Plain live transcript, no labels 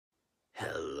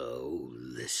Hello,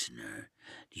 listener.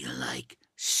 Do you like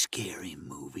scary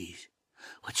movies?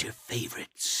 What's your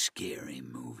favorite scary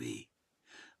movie?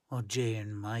 Well, Jay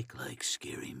and Mike like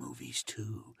scary movies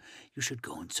too. You should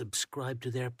go and subscribe to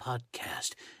their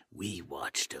podcast, We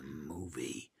Watched a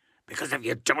Movie. Because if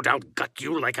you don't, I'll gut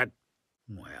you like a...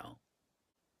 Well,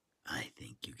 I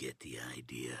think you get the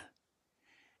idea.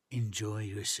 Enjoy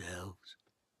yourselves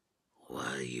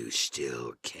while you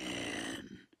still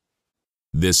can.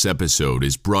 This episode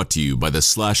is brought to you by the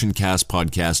Slash and Cast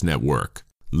Podcast Network.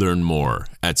 Learn more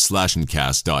at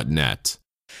slashandcast.net.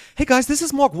 Hey guys, this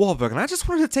is Mark Wahlberg, and I just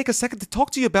wanted to take a second to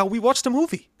talk to you about We Watched a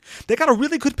Movie. They got a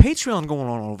really good Patreon going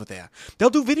on over there. They'll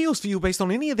do videos for you based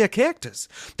on any of their characters.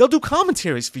 They'll do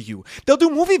commentaries for you. They'll do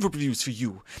movie reviews for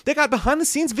you. They got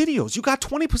behind-the-scenes videos. You got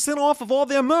 20% off of all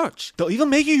their merch. They'll even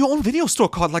make you your own video store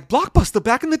card like Blockbuster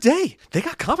back in the day. They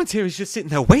got commentaries just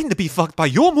sitting there waiting to be fucked by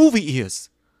your movie ears.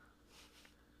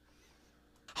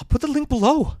 I'll put the link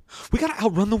below. We gotta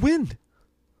outrun the wind.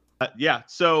 Yeah.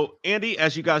 So Andi,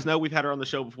 as you guys know, we've had her on the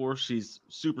show before. She's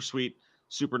super sweet,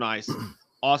 super nice,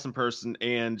 awesome person.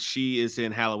 And she is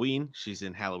in Halloween. She's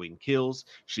in Halloween Kills.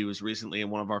 She was recently in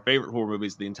one of our favorite horror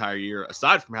movies of the entire year,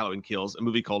 aside from Halloween Kills, a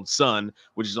movie called Sun,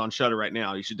 which is on Shudder right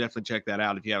now. You should definitely check that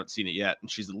out if you haven't seen it yet.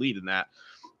 And she's the lead in that.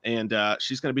 And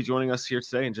she's going to be joining us here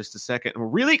today in just a second. And we're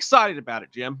really excited about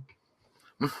it, Jim.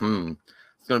 Mm-hmm.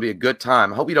 It's going to be a good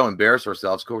time. I hope we don't embarrass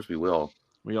ourselves. Of course we will.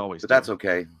 We always But do. that's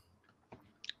okay.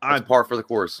 That's par for the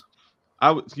course.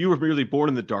 You were merely born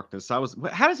in the darkness. How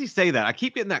does he say that? I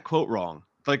keep getting that quote wrong.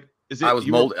 Like, is it? I was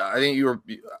molded. I think you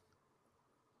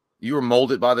were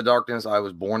molded by the darkness. I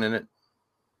was born in it.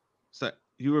 So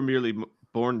you were merely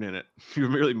born in it. You were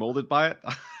merely molded by it.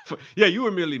 Yeah, you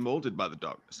were merely molded by the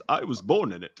darkness. I was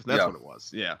born in it. That's what it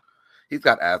was. Yeah. He's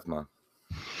got asthma.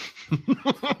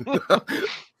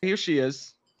 Here she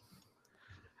is.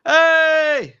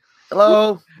 Hey.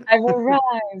 Hello. I've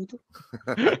arrived.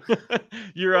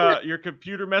 Your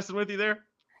computer messing with you there?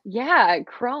 Yeah,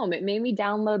 Chrome. It made me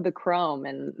download the Chrome,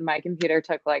 and my computer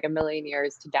took like a million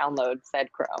years to download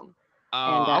said Chrome.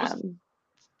 I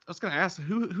was going to ask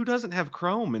who doesn't have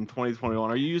Chrome in 2021?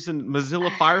 Are you using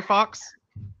Mozilla Firefox?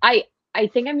 I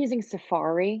think I'm using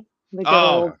Safari, the good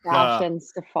old-fashioned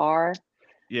Safari.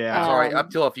 Yeah. Sorry, up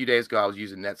till a few days ago, I was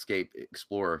using Netscape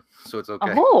Explorer, so it's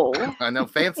okay. Oh, I know,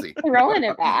 fancy. Throwing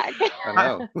it back. I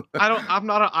know. I'm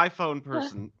not an iPhone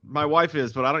person. My wife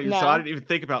is, but I don't use. So I didn't even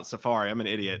think about Safari. I'm an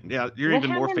idiot. Yeah, you're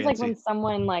even more fancy. What happens like when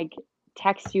someone like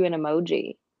texts you an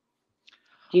emoji?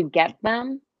 Do you get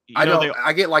them? I know.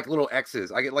 I get like little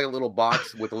X's. I get like a little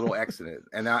box with a little X in it,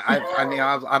 and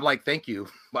I'm like, thank you,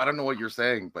 but I don't know what you're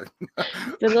saying, but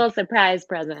it's a little surprise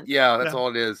present. Yeah, that's all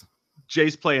it is.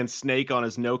 Jay's playing Snake on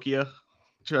his Nokia.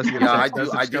 Yeah, I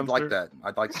did like that.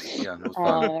 I'd like to, yeah, it was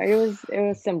fun. It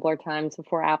was simpler times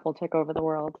before Apple took over the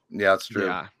world. Yeah, that's true.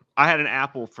 Yeah. I had an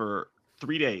Apple for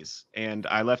 3 days and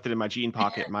I left it in my jean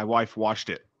pocket. My wife washed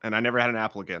it and I never had an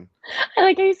Apple again. I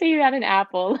like how you say you had an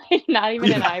Apple, like not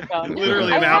even an iPhone.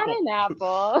 Literally an Apple. I had an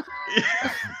Apple.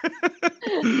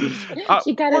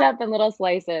 She cut it up in little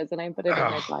slices and I put it in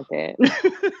my pocket.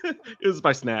 It was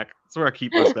my snack. That's where I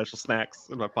keep my special snacks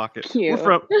in my pocket. Cute.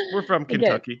 We're from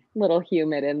Kentucky. Little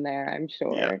humid in there, I'm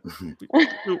sure. Yeah.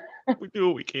 We do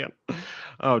what we can.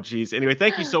 Oh, geez. Anyway,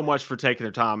 thank you so much for taking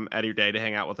the time out of your day to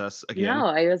hang out with us again. No,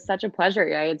 it was such a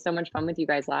pleasure. I had so much fun with you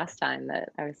guys last time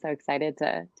that I was so excited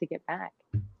to get back.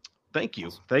 Thank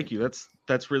you.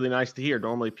 That's really nice to hear.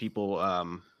 Normally people,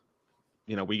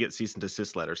 we get cease and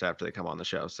desist letters after they come on the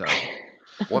show. So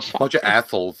what a bunch of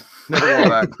assholes. Never know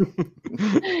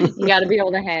that. You got to be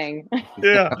able to hang.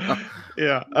 Yeah.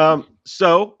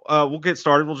 So we'll get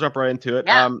started. We'll jump right into it.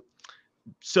 Yeah.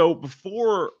 So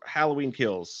before Halloween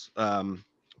Kills,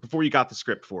 before you got the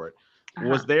script for it,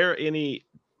 was there any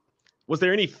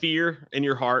fear in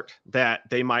your heart that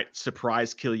they might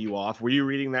surprise kill you off? Were you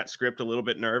reading that script a little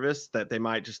bit nervous that they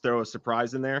might just throw a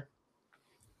surprise in there?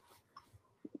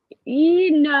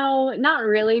 No, not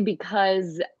really,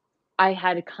 because I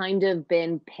had kind of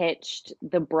been pitched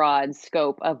the broad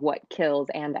scope of what kills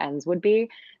and ends would be.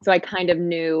 So I kind of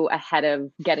knew ahead of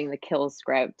getting the kills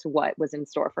script what was in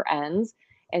store for ends.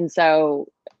 And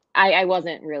so I was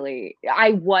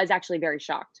actually very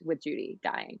shocked with Judy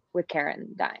dying, with Karen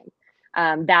dying.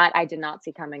 That I did not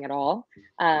see coming at all.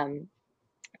 And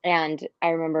I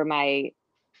remember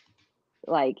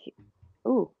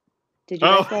did you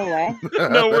guys go away?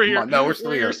 No, we're here. No, we're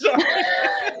still here.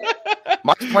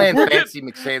 Mike's playing Fancy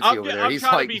McFancy over there. He's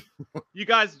like, you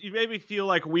guys, you made me feel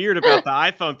like weird about the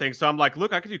iPhone thing. So I'm like,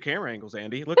 look, I can do camera angles,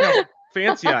 Andi. Look how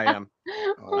fancy I am.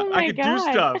 Oh I can do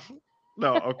stuff.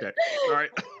 No, okay. All right.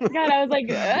 God, I was like,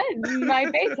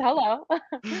 my face, hello.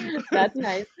 That's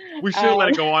nice. We should let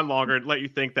it go on longer and let you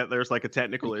think that there's like a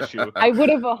technical issue. I would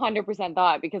have 100%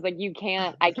 thought because like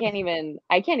I can't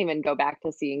even go back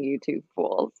to seeing you two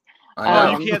fools. I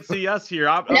Well, know. you can't see us here.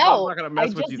 I'm No, not gonna I mess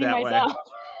with just you see that myself. way.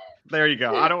 There you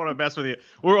go. I don't want to mess with you.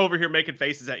 We're over here making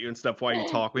faces at you and stuff while you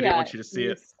talk. We didn't want you to see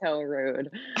you're it. so rude.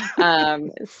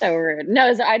 So rude.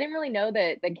 No, so I didn't really know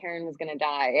that Karen was gonna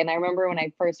die. And I remember when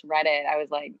I first read it, I was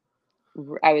like,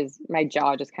 my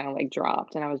jaw just kind of like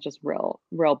dropped, and I was just real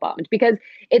bummed because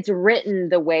it's written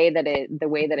the way that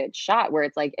it's shot, where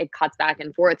it's like it cuts back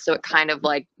and forth, so it kind of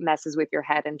like messes with your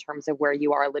head in terms of where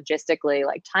you are logistically,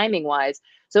 like timing wise.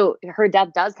 So her death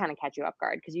does kind of catch you off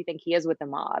guard because you think he is with the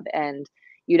mob and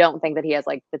you don't think that he has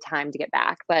like the time to get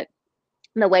back. But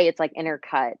the way it's like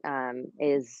intercut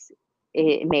is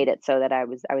it made it so that I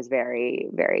was very,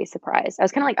 very surprised. I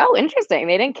was kind of like, oh, interesting,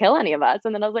 they didn't kill any of us,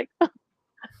 and then I was like,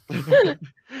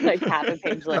 like half a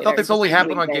page later. I thought this only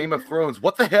happened on Game of Thrones.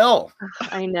 What the hell?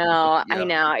 I know, Yeah. I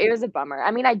know. It was a bummer.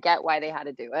 I mean, I get why they had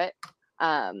to do it.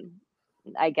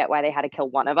 I get why they had to kill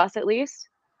one of us at least.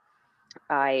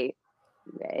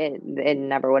 It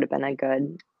never would have been a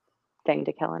good thing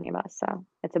to kill any of us. So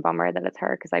it's a bummer that it's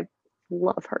her because I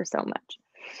love her so much.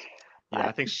 Yeah,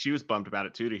 I think she was bummed about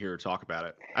it too to hear her talk about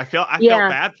it. I felt Yeah.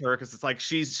 bad for her because it's like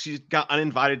she's got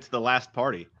uninvited to the last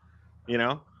party. You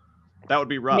know, that would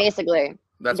be rough. Basically.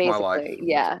 That's my life.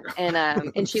 Yeah.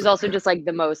 And she's also just like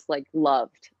the most like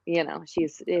loved, you know.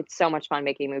 It's so much fun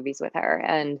making movies with her.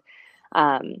 And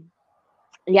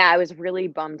yeah, I was really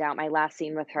bummed out. My last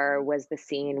scene with her was the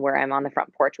scene where I'm on the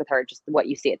front porch with her, just what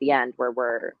you see at the end,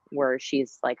 where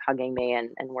she's like hugging me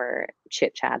and we're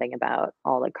chit-chatting about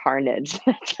all the carnage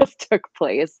that just took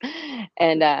place.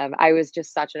 And I was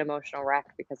just such an emotional wreck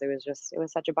because it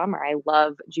was such a bummer. I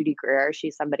love Judy Greer.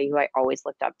 She's somebody who I always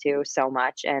looked up to so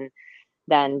much. And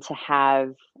then to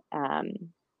have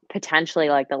potentially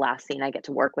like the last scene I get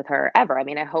to work with her ever. I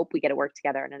mean, I hope we get to work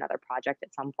together in another project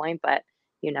at some point, but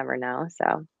you never know.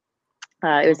 So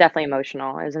it was definitely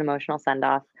emotional. It was an emotional send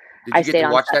off. Did you get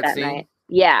to watch that scene? night.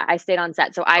 Yeah, I stayed on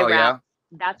set. So I Oh, yeah? wrapped.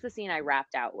 That's the scene I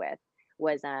wrapped out with.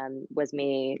 Was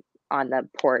me on the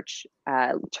porch,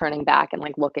 turning back and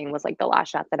like looking was like the last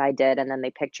shot that I did, and then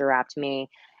they picture wrapped me.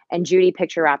 And Judy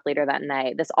picture wrapped later that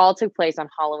night. This all took place on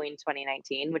Halloween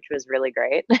 2019, which was really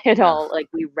great. It all like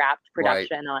we wrapped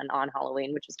production on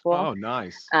Halloween, which is cool. Oh,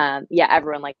 nice. Yeah,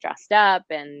 everyone like dressed up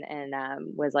and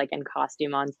was like in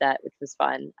costume on set, which was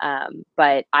fun.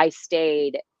 But I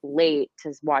stayed late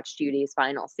to watch Judy's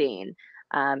final scene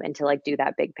and to like do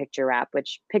that big picture wrap,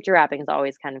 which picture wrapping is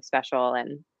always kind of special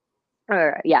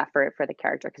for the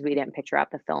character because we didn't picture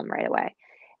wrap the film right away.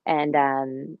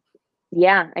 And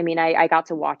yeah, I mean, I got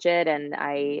to watch it and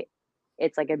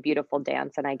it's like a beautiful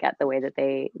dance, and I get the way that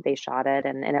they shot it,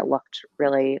 and it looked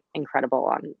really incredible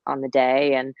on the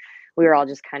day, and we were all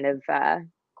just kind of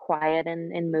quiet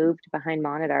and moved behind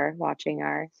monitor watching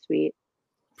our sweet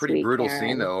Brutal Karen.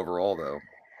 scene though overall though.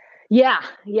 Yeah,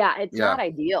 it's not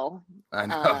ideal. I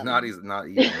know, not easy.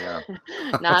 Yeah,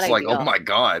 not it's like, ideal. oh my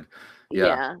god.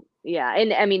 Yeah,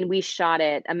 and I mean, we shot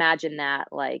it. Imagine that,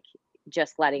 like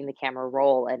just letting the camera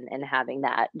roll and having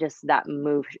that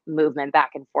movement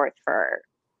back and forth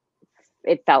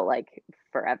it felt like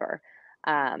forever,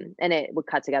 and it would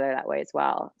cut together that way as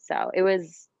well. So it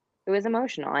was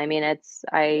emotional. I mean, it's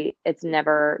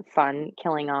never fun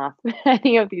killing off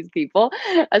any of these people,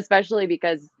 especially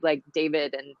because like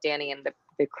David and Danny and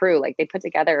the crew, like they put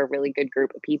together a really good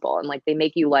group of people, and like they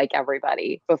make you like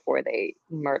everybody before they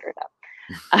murder them.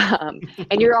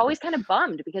 And you're always kind of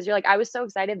bummed because you're like, I was so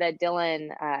excited that Dylan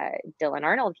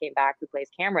Arnold came back, who plays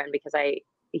Cameron, because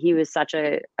he was such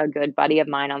a good buddy of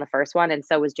mine on the first one, and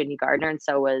so was Ginny Gardner, and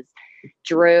so was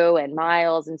Drew and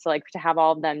Miles, and so like to have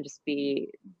all of them just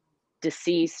be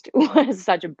deceased was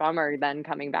such a bummer then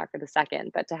coming back for the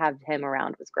second, but to have him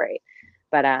around was great.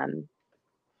 But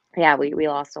yeah, we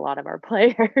lost a lot of our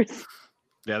players.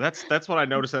 Yeah, that's what I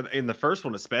noticed in the first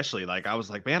one, especially. Like, I was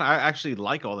like, man, I actually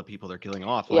like all the people they're killing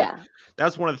off. Like,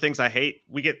 that's one of the things I hate.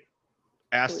 We get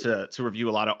asked to review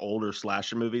a lot of older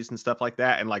slasher movies and stuff like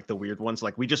that, and like the weird ones.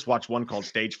 Like, we just watched one called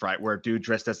Stage Fright, where a dude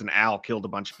dressed as an owl killed a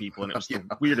bunch of people, and it was the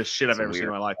weirdest shit I've ever seen in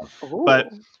my life. Ooh.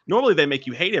 But normally they make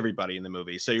you hate everybody in the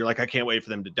movie, so you're like, I can't wait for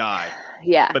them to die.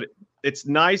 Yeah. But it's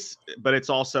nice, but it's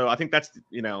also, I think that's,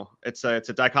 it's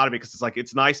a dichotomy, because it's like,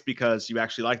 it's nice because you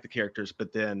actually like the characters,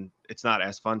 but then it's not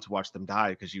as fun to watch them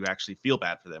die because you actually feel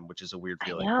bad for them, which is a weird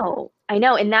feeling. I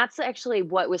know. And that's actually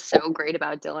what was so great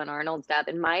about Dylan Arnold's death.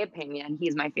 In my opinion,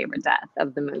 he's my favorite death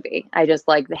of the movie. I just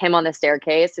like him on the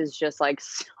staircase is just like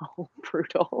so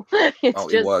brutal.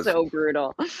 It's so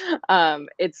brutal.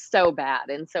 It's so bad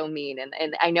and so mean.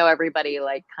 And I know everybody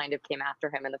like kind of came after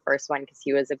him in the first one because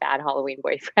he was a bad Halloween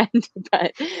boyfriend,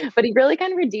 but he really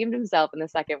kind of redeemed himself in the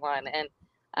second one.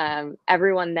 And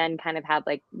everyone then kind of had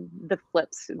like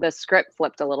the script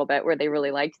flipped a little bit where they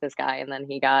really liked this guy, and then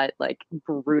he got like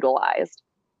brutalized.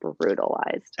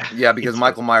 Yeah, because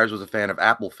Michael Myers was a fan of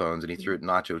Apple phones and he threw it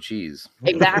nacho cheese.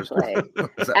 Exactly.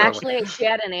 Actually, she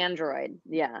had an Android.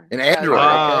 Yeah. An Android.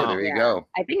 Okay, there you go.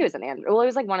 I think it was an Android. Well, it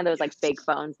was like one of those like fake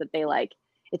phones that they like.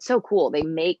 It's so cool. They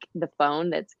make the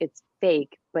phone it's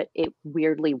fake, but it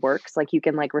weirdly works. Like you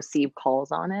can like receive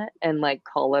calls on it and like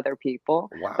call other people.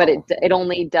 Wow. But it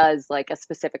only does like a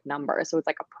specific number. So it's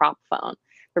like a prop phone.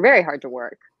 They're very hard to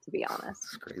work, to be honest.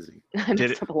 It's crazy.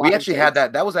 We actually had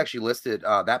that. That was actually listed.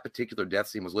 That particular death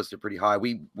scene was listed pretty high.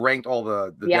 We ranked all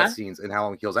the death scenes in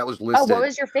Halloween Kills. That was listed. Oh, what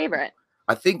was your favorite?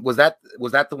 I think was that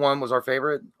the one was our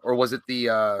favorite, or was it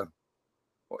the?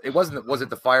 It wasn't. Was it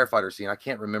the firefighter scene? I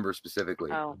can't remember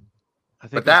specifically. Oh,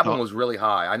 but that one was really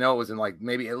high. I know it was in like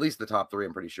maybe at least the top 3.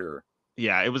 I'm pretty sure.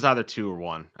 Yeah, it was either 2 or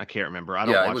 1. I can't remember. I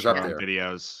don't watch their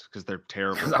videos because they're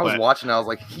terrible. I was watching, I was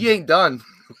like, he ain't done,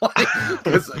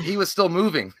 because he was still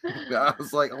moving. I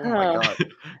was like, oh my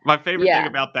god. My favorite thing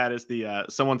about that is the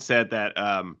someone said that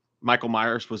Michael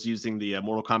Myers was using the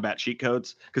Mortal Kombat cheat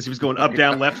codes because he was going up,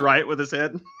 down, left, right with his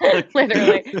head.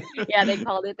 Literally. Yeah, they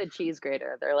called it the cheese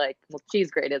grater. They're like, well, cheese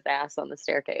grate his ass on the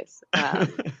staircase.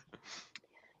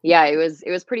 Yeah, it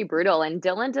was pretty brutal. And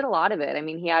Dylan did a lot of it. I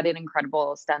mean, he had an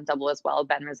incredible stunt double as well,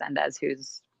 Ben Resendez,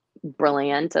 who's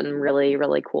brilliant and really,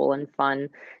 really cool and fun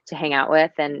to hang out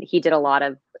with. And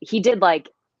Dylan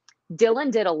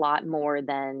did a lot more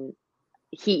than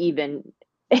he even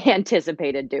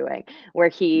anticipated doing, where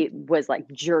he was like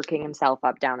jerking himself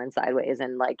up, down, and sideways,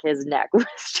 and like his neck was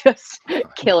just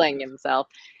killing himself.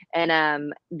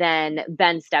 And then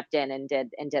Ben stepped in and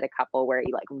did a couple where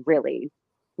he like really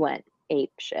went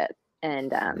ape shit.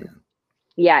 And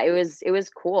yeah, it was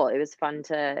cool. It was fun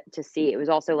to see. It was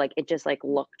also like it just like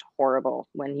looked horrible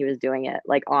when he was doing it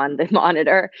like on the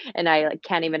monitor, and I like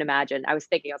can't even imagine. I was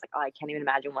thinking, I was like, oh, I can't even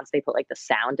imagine once they put like the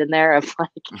sound in there of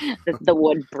like the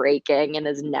wood breaking and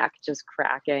his neck just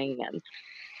cracking. And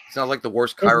sounds like the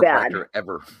worst chiropractor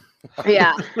ever.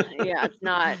 yeah, it's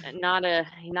not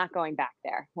going back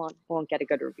there. Won't get a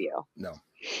good review. No.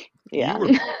 Yeah,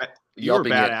 you were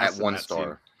badass at 1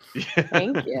 star.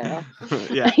 Thank you.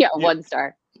 Yeah, 1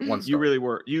 star. 1 star. You really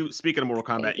were. You, speaking of Mortal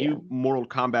Kombat, you Mortal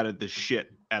Kombated the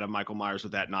shit out of Michael Myers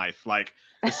with that knife. Like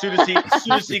as soon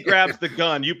as he grabs the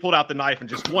gun, you pulled out the knife and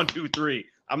just 1, 2, 3.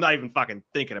 I'm not even fucking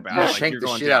thinking about it. Like, shanked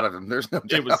the shit out of him. There's no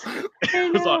doubt.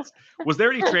 It was awesome. Was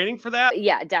there any training for that?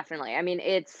 Yeah, definitely. I mean,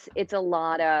 it's a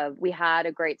lot of. We had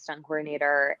a great stunt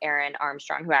coordinator, Aaron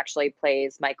Armstrong, who actually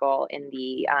plays Michael in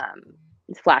the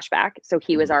flashback. So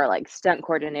he was our like stunt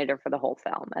coordinator for the whole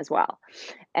film as well.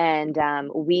 And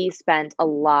we spent a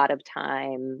lot of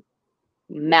time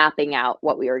mapping out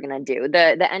what we were going to do.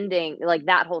 The ending, like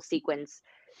that whole sequence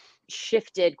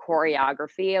shifted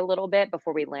choreography a little bit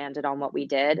before we landed on what we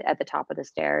did at the top of the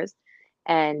stairs.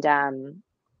 And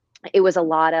it was a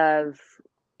lot of,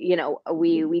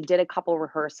 we did a couple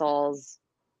rehearsals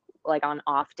like on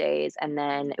off days, and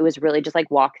then it was really just like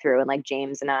walk through and like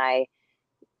James and I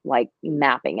like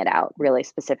mapping it out really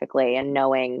specifically and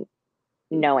knowing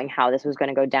how this was going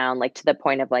to go down, like to the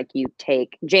point of like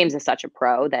James is such a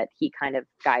pro that he kind of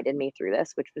guided me through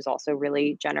this, which was also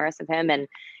really generous of him. And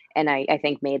I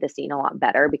think made the scene a lot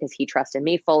better because he trusted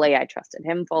me fully. I trusted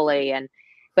him fully.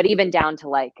 But even down to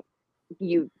like,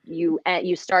 you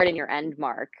start in your end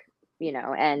mark,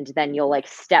 and then you'll like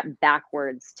step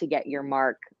backwards to get your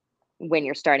mark when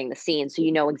you're starting the scene. So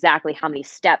you know exactly how many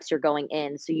steps you're going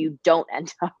in, so you don't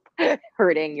end up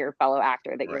hurting your fellow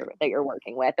actor that you're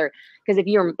working with, or because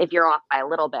if you're off by a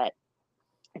little bit,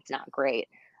 it's not great.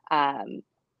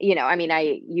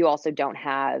 You also don't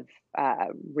have a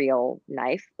real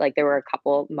knife. Like there were a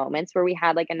couple moments where we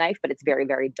had like a knife, but it's very,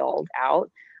 very dulled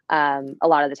out. A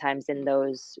lot of the times in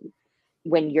those,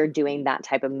 when you're doing that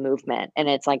type of movement and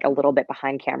it's like a little bit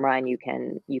behind camera and you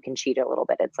can cheat a little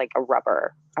bit, it's like a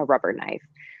rubber knife.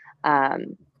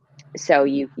 So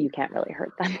you can't really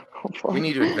hurt them. Hopefully. We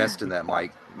need to invest in that,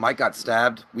 Mike. Mike got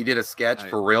stabbed. We did a sketch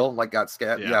for real, like got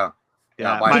stabbed. Yeah.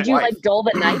 Did you like dull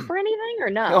the knife or anything or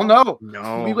no? No.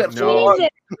 No. We went no.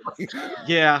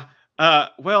 Yeah.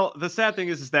 Well, the sad thing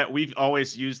is that we've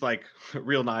always used like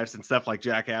real knives and stuff like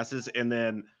jackasses, and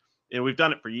then we've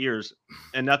done it for years,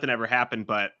 and nothing ever happened.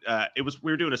 But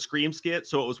we were doing a Scream skit,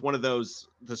 so it was one of those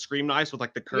the Scream knives with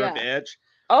like the curved Yeah. edge.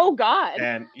 Oh God.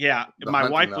 And yeah, The my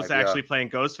hunting wife was knife, yeah. actually playing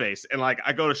Ghostface, and like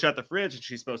I go to shut the fridge, and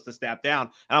she's supposed to snap down,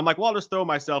 and I'm like, well, I'll just throw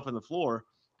myself in the floor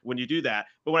when you do that.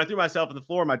 But when I threw myself in the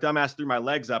floor, my dumbass threw my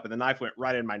legs up, and the knife went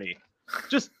right in my knee,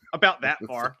 just about that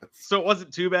far. So it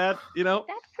wasn't too bad, you know.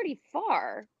 That's pretty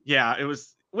far. Yeah, it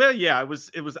was. Well, yeah, it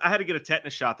was. I had to get a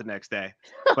tetanus shot the next day,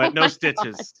 but Oh no my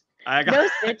stitches. God. I got No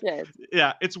stitches.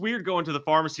 Yeah, it's weird going to the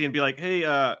pharmacy and be like, "Hey,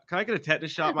 can I get a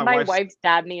tetanus shot?" My wife's- wife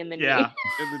stabbed me in the Yeah,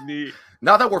 knee. in the knee.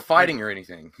 Not that we're fighting or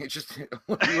anything. It's just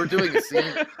we were doing a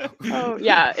scene. Oh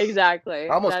yeah, exactly.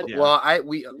 Almost. That's- Yeah. Well,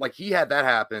 we like he had that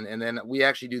happen, and then we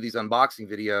actually do these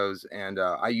unboxing videos, and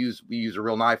we use a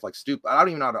real knife, like stupid. I don't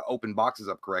even know how to open boxes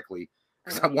up correctly.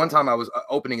 Because one time I was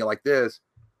opening it like this,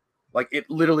 like it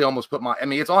literally almost put my. I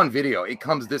mean, it's on video. It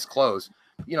comes this close.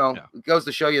 You know, Yeah. it goes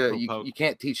to show you that Little poke. you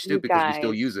can't teach You stupid because we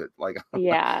still guys. use it. Like,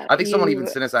 Yeah. I think someone even you-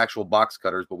 sent us actual box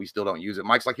cutters, but we still don't use it.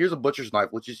 Mike's like, here's a butcher's knife.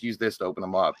 Let's just use this to open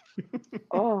them up.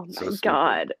 Oh So my stupid.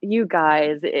 God, you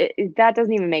guys, that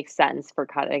doesn't even make sense for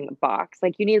cutting a box.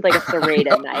 Like you need like a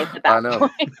serrated knife at I that know.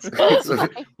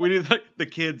 point. We need like the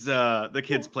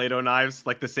kids Play-Doh knives,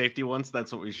 like the safety ones.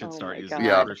 That's what we should Oh start my using God.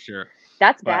 Yeah. for sure.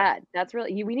 That's But- bad. That's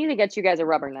really we need to get you guys a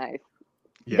rubber knife.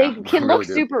 Yeah, They can really look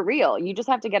do. super real. You just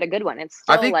have to get a good one. It's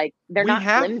I still think like they're we not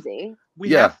have- flimsy. we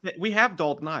have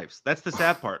dulled knives. That's the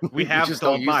sad part. We We have just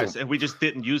don't dulled use knives, them. and we just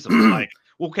didn't use them. Like,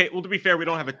 okay, well, to be fair, we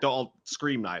don't have a dull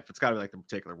Scream knife. It's got to be like the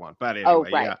particular one. But anyway, Oh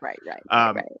right,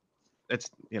 yeah, right. it's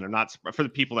not for the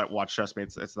people that watch. Trust me,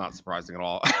 it's not surprising at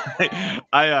all.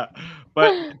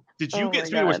 But did you Oh get my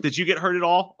speaking of which, God. did you get hurt at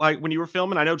all? Like when you were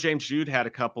filming? I know James Jude had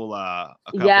a couple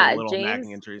Yeah, little James.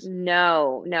 nagging injuries.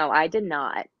 No, I did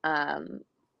not.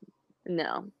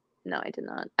 No, I did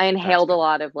not. I inhaled a good.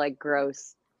 lot of like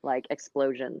gross like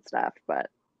explosion stuff, but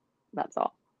that's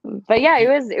all. But yeah, it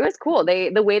was cool.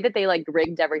 The way that they like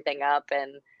rigged everything up,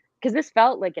 and because this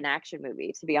felt like an action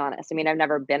movie, to be honest. I mean, I've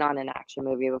never been on an action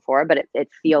movie before, but it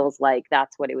feels like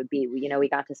that's what it would be. We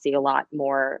got to see a lot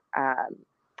more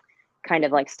kind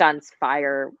of like stunts,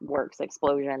 fireworks,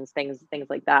 explosions, things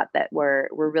like that were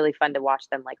really fun to watch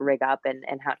them like rig up and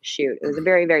how to shoot. It was a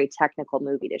very, very technical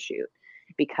movie to shoot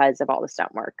because of all the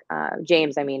stunt work.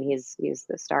 James, I mean, he's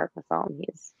the star of the film.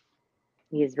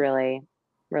 He's really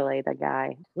the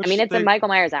guy. I mean, it's a Michael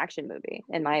Myers action movie,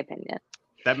 in my opinion.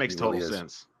 That makes He really total is.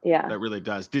 sense. Yeah. That really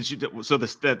does. So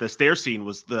the stair scene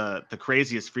was the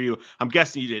craziest for you? I'm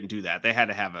guessing you didn't do that. They had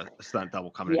to have a stunt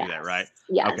double coming to do that, right?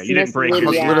 Yes. Okay, you didn't Miss break I was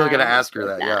Lydia literally gonna ask her did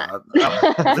that. Yeah.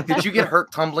 I was like, did you get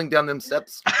hurt tumbling down them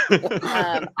steps?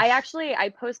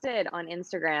 I posted on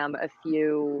Instagram a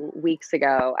few weeks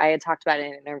ago. I had talked about it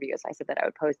in an interview, so I said that I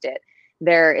would post it.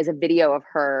 There is a video of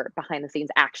her behind the scenes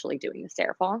actually doing the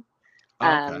stair fall.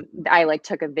 Okay. I like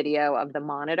took a video of the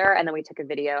monitor, and then we took a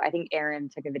video. I think Erin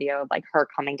took a video of like her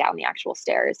coming down the actual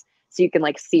stairs, so you can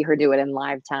like see her do it in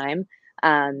live time.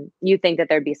 You think that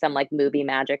there'd be some like movie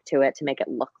magic to it to make it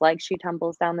look like she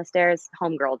tumbles down the stairs.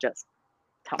 Homegirl just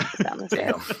tumbles down the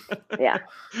stairs. Yeah.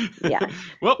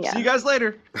 Well, Yeah. see you guys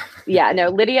later. Yeah, no,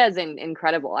 Lydia is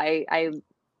incredible. I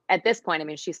at this point, I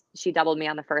mean, she doubled me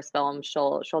on the first film.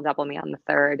 She'll double me on the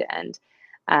third,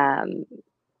 and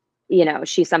you know,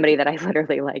 she's somebody that I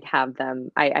literally like have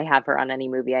them. I have her on any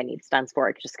movie I need stunts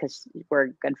for, just because we're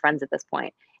good friends at this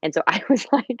point. And so I was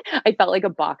like, I felt like a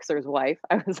boxer's wife.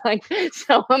 I was like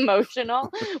so emotional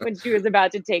when she was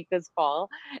about to take this fall,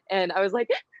 and I was like,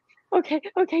 okay,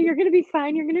 you're gonna be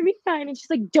fine. You're gonna be fine. And she's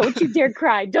like, don't you dare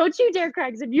cry. Don't you dare cry.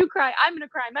 Because if you cry, I'm gonna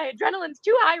cry. My adrenaline's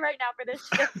too high right now for this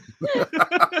shit.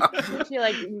 She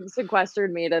like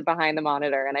sequestered me to behind the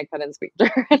monitor, and I couldn't speak to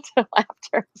her until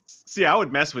after. See, I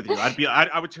would mess with you.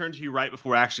 I would turn to you right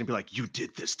before action and be like, "You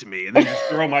did this to me," and then just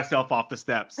throw myself off the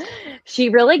steps. She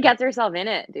really gets herself in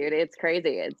it, dude. It's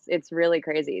crazy. It's really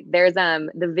crazy. There's the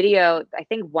video, I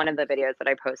think one of the videos that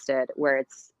I posted where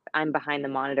I'm behind the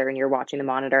monitor and you're watching the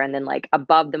monitor, and then like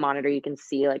above the monitor you can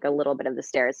see like a little bit of the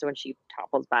stairs. So when she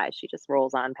topples by, she just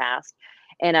rolls on past.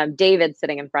 And David's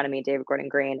sitting in front of me, David Gordon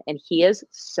Green, and he is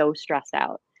so stressed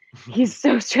out. He's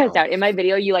so stressed out. In my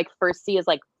video, you like first see his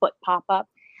like foot pop up,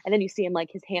 and then you see him like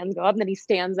his hands go up, and then he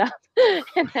stands up,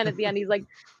 and then at the end he's like,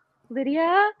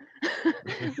 Lydia.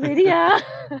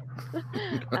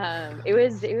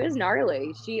 It was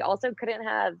gnarly. She also could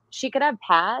have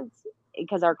pads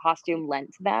because our costume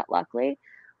lent to that, luckily,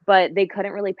 but they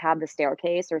couldn't really pad the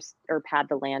staircase or pad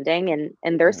the landing,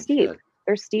 and they're steep. Shit.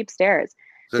 They're steep stairs.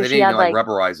 So they she didn't had, even like like-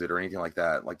 rubberize it or anything like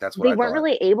that. Like that's what They I weren't thought.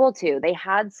 really able to. They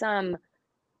had some,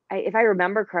 if I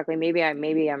remember correctly, maybe I'm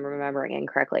remembering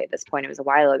incorrectly at this point. It was a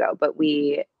while ago, but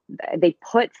they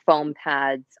put foam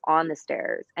pads on the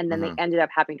stairs, and then they ended up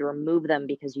having to remove them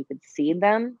because you could see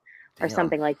them or Damn.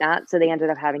 something like that. So they ended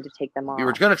up having to take them off. We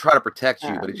were going to try to protect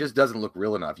you, but it just doesn't look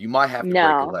real enough. You might have to break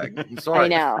a leg. I'm sorry. I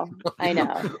know.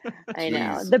 I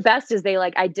know. The best is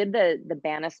I did the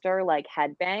banister like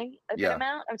headbang a good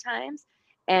amount of times,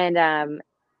 and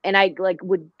I like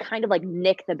would kind of like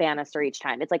nick the banister each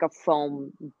time. It's like a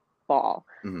foam ball.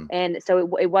 And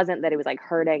so it wasn't that it was like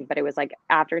hurting, but it was like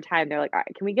after a time they're like, all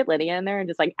right, can we get Lydia in there and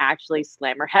just like actually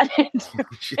slam her head into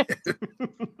it?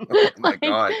 Oh my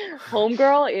God.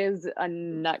 Homegirl is a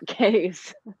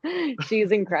nutcase.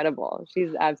 She's incredible.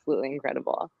 She's absolutely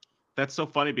incredible. That's so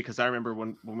funny because I remember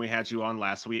when we had you on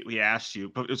last week, we asked you,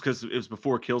 but it was because it was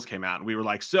before Kills came out, and we were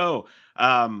like, so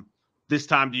this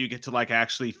time do you get to like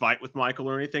actually fight with Michael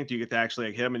or anything? Do you get to actually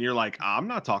like him? And you're like, I'm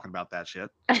not talking about that shit.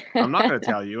 I'm not going to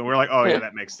tell you. And we're like, oh yeah,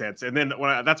 that makes sense. And then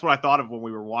that's what I thought of when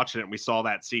we were watching it and we saw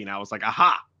that scene. I was like,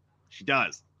 aha, she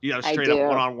does. You got a straight up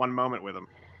one-on-one moment with him.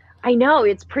 I know,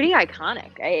 it's pretty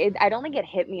iconic. I don't think it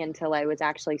hit me until I was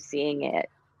actually seeing it,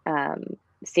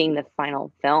 seeing the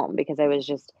final film, because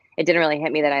it didn't really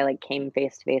hit me that I like came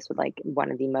face to face with like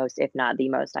one of the most, if not the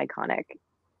most iconic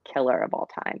killer of all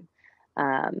time.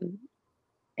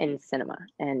 In cinema,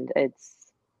 and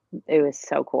it was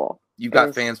so cool. You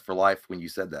got fans for life when you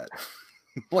said that.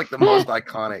 Like the most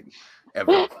iconic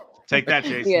ever. Take that,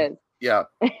 Jason. Yeah.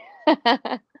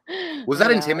 Was that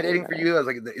intimidating for you? I was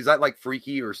like, is that like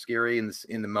freaky or scary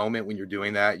in the moment when you're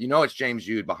doing that? You know, it's James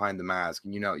Jude behind the mask,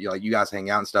 and you guys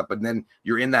hang out and stuff, but then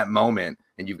you're in that moment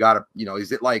and you've got to,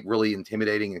 is it like really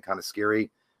intimidating and kind of scary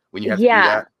when you have to do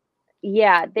that?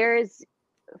 Yeah, there's,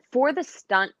 for the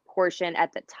stunt portion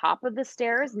at the top of the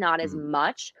stairs, not as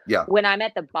much. When I'm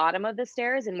at the bottom of the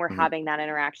stairs and we're having that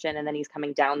interaction, and then he's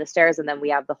coming down the stairs, and then we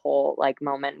have the whole like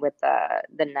moment with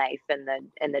the knife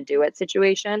and the do it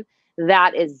situation.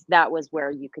 That was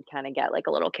where you could kind of get like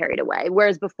a little carried away.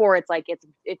 Whereas before it's like it's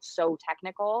so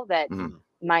technical that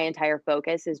my entire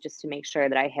focus is just to make sure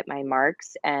that I hit my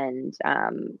marks and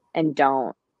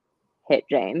don't hit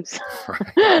James.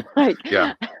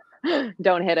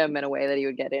 Don't hit him in a way that he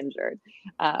would get injured.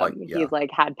 He's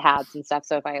like had pads and stuff,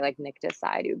 so if I like nicked his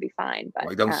side, he would be fine. But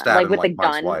like, don't stab him with like the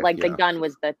gun, the gun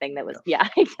was the thing that was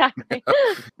exactly.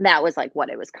 That was like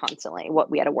what it was constantly. What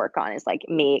we had to work on is like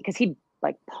me, because he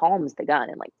like palms the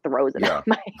gun and like throws it at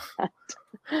my head.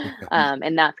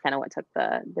 And that's kind of what took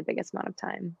the biggest amount of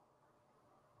time.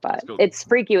 But it's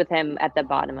freaky with him at the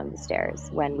bottom of the stairs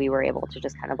when we were able to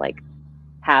just kind of like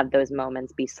have those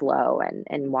moments, be slow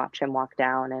and watch him walk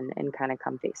down and kind of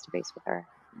come face to face with her.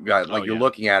 Yeah, like you're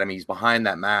looking at him, he's behind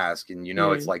that mask, and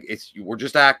it's like we're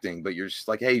just acting, but you're just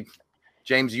like, hey,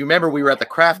 James, you remember we were at the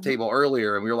craft table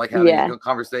earlier and we were like having a good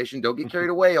conversation. Don't get carried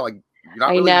away. Like you're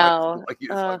not really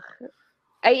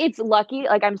it's lucky.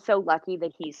 Like I'm so lucky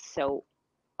that he's so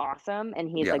awesome and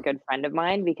he's a good friend of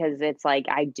mine, because it's like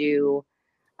I do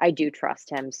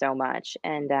trust him so much.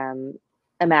 And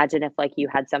imagine if like you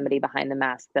had somebody behind the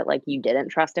mask that like you didn't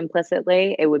trust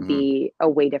implicitly, it would be a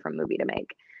way different movie to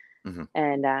make.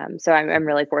 And so I'm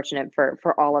really fortunate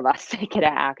for all of us to get to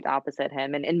act opposite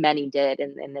him, and many did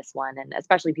in this one, and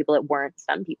especially people that weren't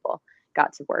stunt people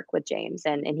got to work with James,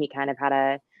 and he kind of had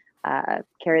to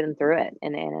carry them through it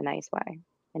in a nice way,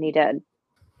 and he did.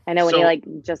 I know when he like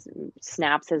just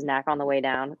snaps his neck on the way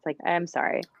down, it's like, I'm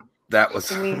sorry. That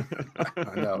was, I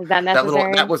know. Is that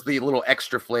necessary? That was the little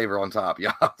extra flavor on top.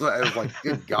 Yeah, I was like,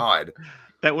 good God.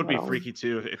 That would be freaky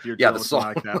too if you're doing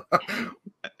something like that.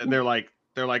 And they're like,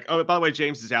 oh, by the way,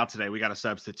 James is out today. We got a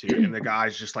substitute, and the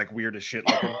guy's just like weird as shit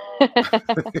looking.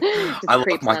 I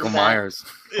love Michael Myers.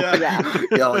 God.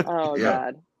 No.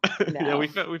 Yeah, we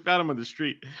found him on the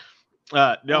street.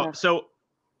 No, so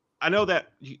I know that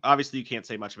obviously you can't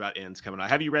say much about Ends coming out.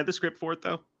 Have you read the script for it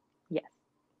though? Yes.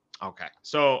 Okay,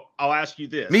 so I'll ask you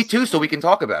this. Me too, so we can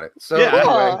talk about it. So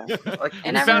anyway,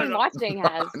 and everyone watching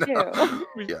has too.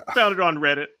 We found it on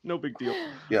Reddit. No big deal.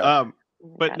 Yeah.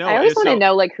 But no, I always want to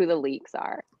know like who the leaks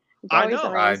are. I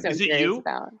know. So is it you?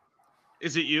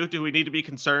 Is it you? Do we need to be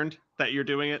concerned that you're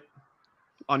doing it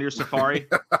on your safari?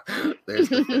 There's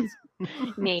the kids.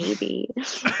 Maybe.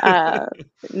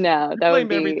 No, that blame would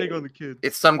be everything on the kids.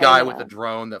 It's some guy with a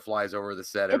drone that flies over the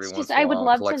set every once in a while. I would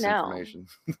love to know.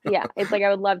 Yeah, it's like I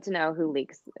would love to know who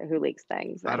leaks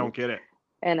things. I don't get it.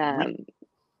 And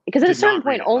because at a certain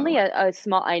point, only a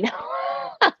small. I know.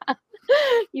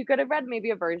 You could have read maybe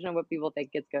a version of what people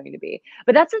think it's going to be.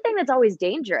 But that's the thing that's always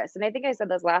dangerous. And I think I said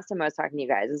this last time I was talking to you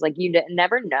guys, is like you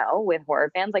never know with horror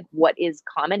fans, like what is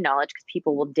common knowledge, because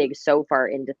people will dig so far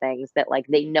into things that like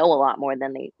they know a lot more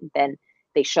than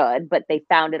they should, but they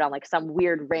found it on like some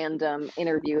weird random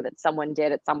interview that someone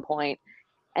did at some point.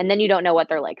 And then you don't know what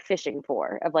they're like fishing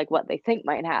for of like what they think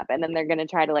might happen. And they're going to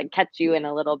try to like catch you in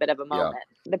a little bit of a Yeah. moment.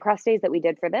 The press days that we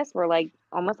did for this were like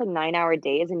almost like 9-hour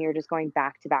days. And you're just going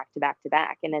back to back to back to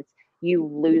back. And you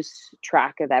lose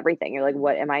track of everything. You're like,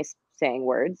 what am I saying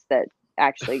words that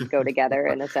actually go together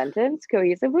in a sentence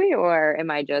cohesively? Or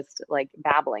am I just like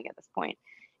babbling at this point?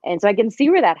 And so I can see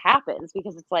where that happens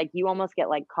because it's like you almost get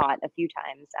like caught a few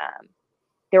times.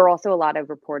 There were also a lot of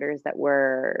reporters that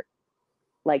were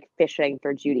like fishing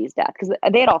for Judy's death because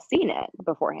they had all seen it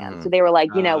beforehand. So they were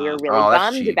like, we were really that's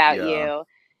bummed cheap, about yeah. you.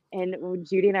 And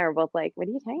Judy and I were both like, what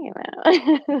are you talking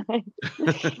about?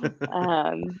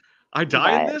 I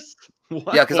die in but- this?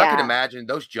 What? Yeah, because I can Yeah. imagine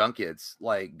those junkets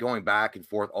like going back and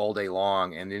forth all day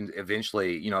long, and then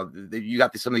eventually, you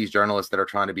got some of these journalists that are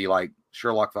trying to be like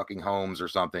Sherlock fucking Holmes or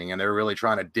something, and they're really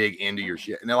trying to dig into your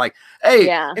shit, and they're like, "Hey,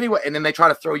 Yeah. anyway," and then they try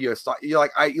to throw you you're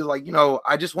like, I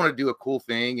just want to do a cool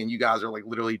thing, and you guys are like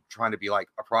literally trying to be like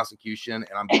a prosecution,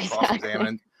 and I'm being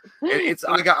cross-examined.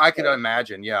 I could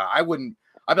imagine, yeah, I'd be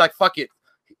like, fuck it.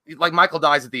 Like Michael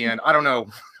dies at the end. I don't know.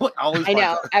 I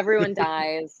know everyone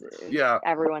dies. Yeah,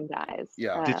 everyone dies.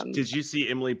 Yeah. Did you see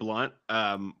Emily Blunt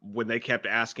when they kept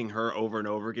asking her over and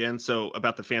over again? So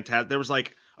about the Fantastic, there was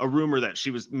like a rumor that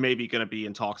she was maybe going to be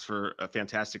in talks for a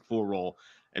Fantastic Four role,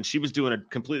 and she was doing a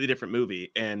completely different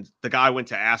movie. And the guy went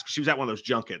to ask. She was at one of those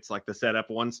junkets, like the setup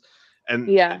ones, and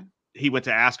he went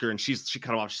to ask her, and she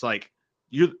cut him off. She's like,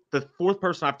 "You're the fourth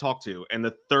person I've talked to, and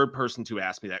the third person to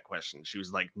ask me that question." She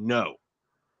was like,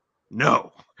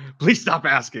 No, please stop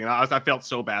asking. I felt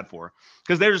so bad for her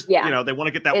because there's, they want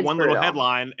to get that one little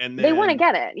headline, and then they want to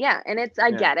get it. Yeah. And I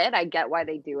get it. I get why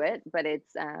they do it, but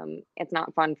it's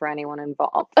not fun for anyone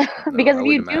involved because if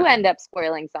you do end up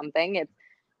spoiling something,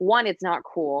 it's not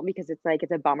cool because it's like,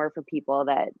 it's a bummer for people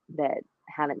that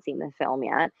haven't seen the film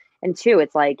yet. And two,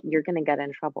 it's like, you're going to get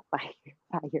in trouble by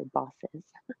your bosses.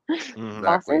 Exactly,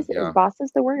 Bosses? yeah. Is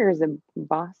bosses the word or is it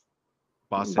boss?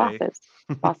 Bosses.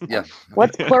 Bosses. Yeah.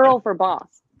 What's plural for boss?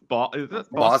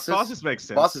 Bosses makes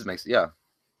sense. Bosses makes, yeah.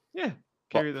 Yeah.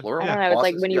 Carry the plural. I don't know. It's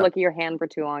like when you look at your hand for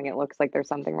too long, it looks like there's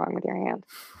something wrong with your hand.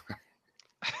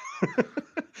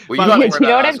 Well, Do you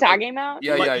know what I'm talking about?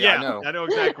 Yeah, I know. I know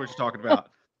exactly what you're talking about.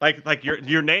 Like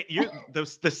your name,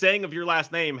 the saying of your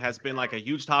last name has been like a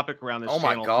huge topic around this channel.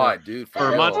 Oh my god, dude!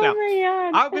 For months now.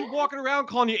 Oh my I've been walking around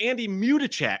calling you Andy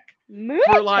Matichak.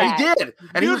 For like, he did,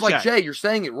 and he was like, Matichak. "Jay, you're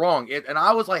saying it wrong," and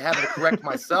I was like having to correct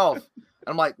myself. And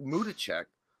I'm like, Matichak,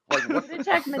 like what? Matichak,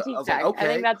 I was Matichak. like, okay. I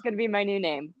think that's gonna be my new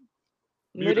name.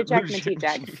 Matichak,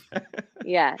 Matichak.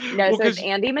 Yeah. No, Well, so it's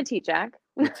Andy Matichak.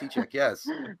 Matichak, yes.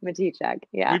 Matichak.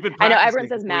 Yeah. We've been I know practicing everyone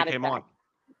says before you came Matichak.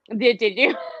 on. Did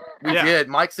you? We Yeah. did.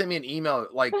 Mike sent me an email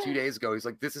like 2 days ago. He's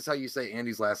like, "This is how you say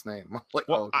Andy's last name." I'm like,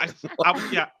 Well, oh,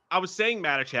 okay. I was saying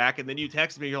Matichak, and then you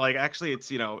texted me. You're like, actually,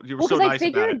 it's you were Well, so because nice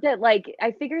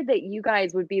I figured that you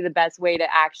guys would be the best way to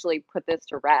actually put this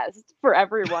to rest for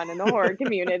everyone in the horror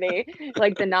community.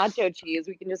 Like the nacho cheese,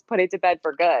 we can just put it to bed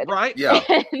for good. Right? Yeah.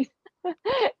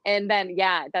 And then,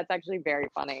 yeah, that's actually very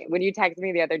funny. When you texted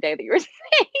me the other day that you were saying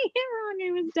it wrong,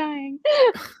 I was dying.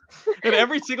 And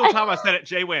every single time I said it,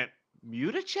 Jay went,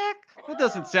 Mutichek? That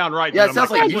doesn't sound right. Yeah, dude." it I'm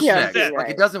sounds like "That's Mucinex. just Like right.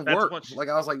 it doesn't That's work. what she- Like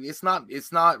I was like, it's not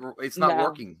No.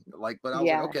 working. Like, but I was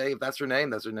Yeah. like, okay, if that's her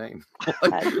name, that's her name.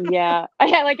 Yeah.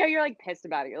 I like how you're like pissed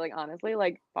about it. You're like, honestly,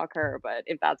 like, fuck her. But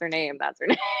if that's her name, that's her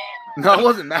name. No, I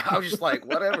wasn't mad. I was just like,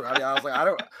 whatever. I was like, I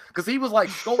don't, because he was like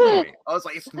scolding me. I was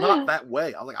like, it's not that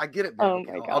way. I was like, I get it, man. Oh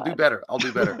Okay, my I'll do God. better. I'll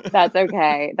do better. That's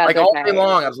okay. That's Like all okay. day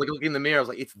long, I was like looking in the mirror. I was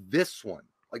like, it's this one.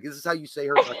 Like this is how you say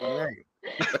her fucking name.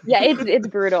 Yeah, it's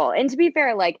brutal. And to be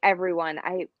fair, like everyone,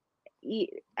 I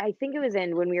think it was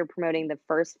when we were promoting the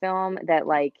first film that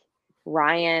like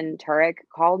Ryan Turek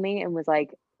called me and was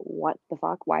like, what the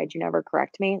fuck? Why'd you never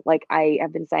correct me? Like, I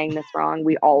have been saying this wrong.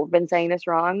 We all have been saying this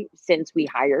wrong since we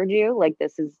hired you. Like,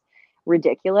 this is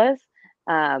ridiculous.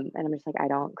 And I'm just like, I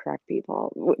don't correct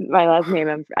people. My last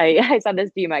name, I said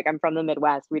this to you, Mike. I'm from the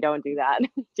Midwest. We don't do that.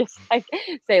 Just like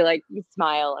say like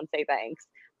smile and say thanks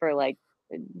for like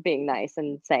being nice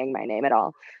and saying my name at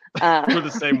all. We're the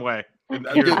same way. And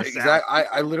Dude, you're the exact. South.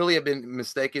 I literally have been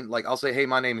mistaken. Like I'll say, hey,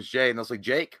 my name is Jay, and they'll say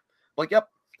Jake. I'm like, yep,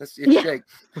 it's Yeah. Jake.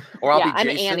 Or I'll Yeah, be I'm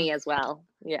Jason. Annie as well.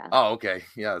 Yeah. Oh, okay.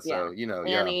 Yeah. So yeah.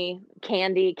 Annie,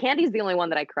 Candy. Candy's the only one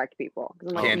that I correct people. 'Cause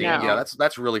I'm like, Candy. no. Yeah,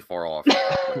 that's really far off.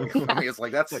 I mean, it's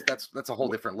like that's a whole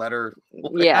different letter.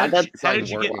 Yeah, How that's did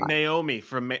you get working. Naomi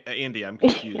from India? I'm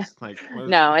confused. Like, what-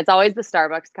 no. It's always the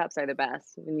Starbucks cups are the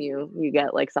best when you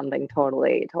get like something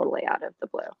totally out of the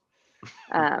blue.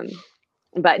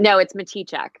 But no, it's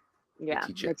Matichak. Yeah,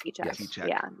 Matichak. Matichak. Yes. Matichak.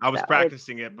 Yeah, I was so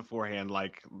practicing it beforehand,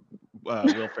 like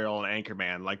Will Ferrell and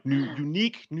Anchorman, like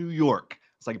unique New York.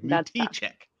 It's like That's tough.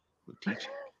 Matichak.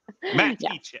 Yeah,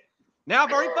 Matichak. Now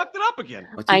I've already fucked it up again.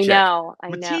 I Matichak. know.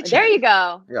 Matichak. There you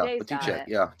go. Yeah, Jay's got Matichak. it.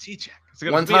 Yeah. Matichak. It's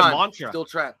gonna One be a time, mantra still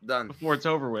trapped. Done. before it's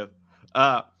over with.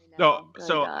 I No, know. Oh,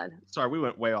 so God. sorry, we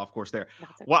went way off course there.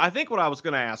 That's okay. Well, I think what I was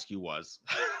gonna ask you was,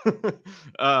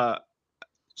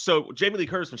 so Jamie Lee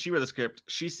Curtis, when she read the script,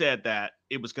 she said that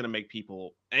it was gonna make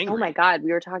people angry. Oh my God,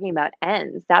 we were talking about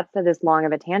ends. That's this long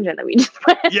of a tangent that we just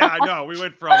went Yeah, I on. know. We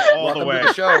went from all Welcome the way, to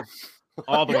the show.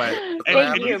 all the way.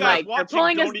 Thank And you, guys Mike, for watching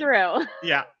pulling us don't through.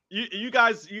 Yeah, you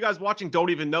guys watching don't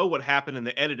even know what happened in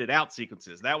the edited out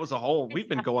sequences. That was a whole. We've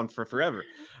been going for forever.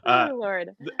 Oh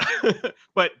Lord.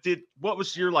 But what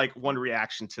was your like one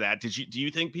reaction to that? Do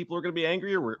you think people are going to be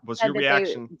angry, or was Said your that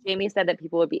reaction? Jamie said that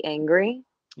people would be angry.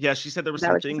 Yeah, she said there were Is that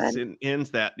some what she things said? in ends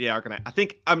that are gonna. I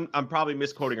think I'm probably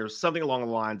misquoting her. Something along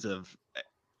the lines of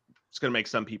it's gonna make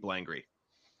some people angry,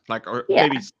 like or Yeah.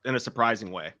 maybe in a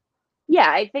surprising way. Yeah,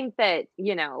 I think that,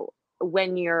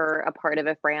 when you're a part of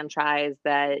a franchise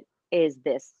that is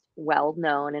this well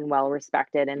known and well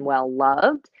respected and well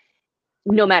loved,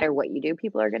 no matter what you do,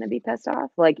 people are going to be pissed off.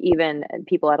 Like, even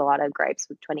people had a lot of gripes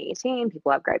with 2018.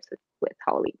 People have gripes with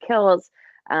Halloween Kills.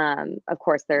 Of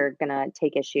course, they're going to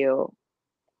take issue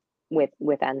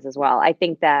with ends as well. I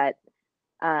think that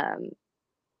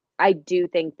I do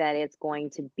think that it's going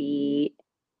to be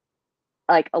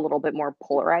like a little bit more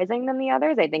polarizing than the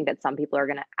others. I think that some people are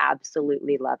going to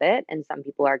absolutely love it, and some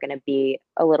people are going to be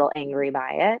a little angry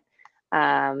by it.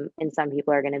 And some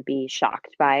people are going to be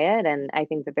shocked by it. And I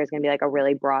think that there's going to be like a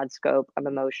really broad scope of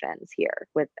emotions here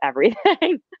with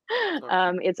everything.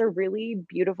 It's a really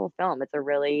beautiful film. It's a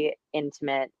really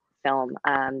intimate film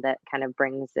that kind of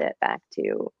brings it back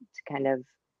to kind of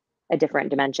a different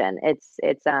dimension. It's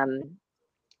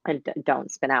and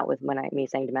don't spin out with me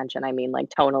saying dimension. I mean like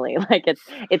tonally, like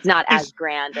it's not as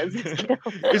grand as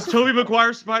Is Tobey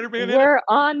Maguire Spider-Man in it? We're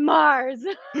on Mars.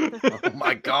 Oh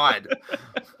my God.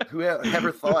 Who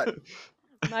ever thought?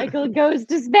 Michael goes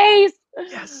to space.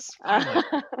 Yes.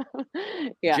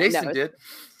 Yeah, Jason no, did.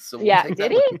 So we'll Yeah, take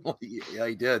did that one. Yeah,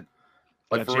 he did.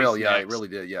 Like Yeah, for real, Jason yeah, X. he really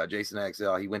did. Yeah, Jason X.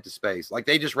 Yeah, he went to space. Like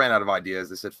they just ran out of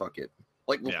ideas. They said, "Fuck it."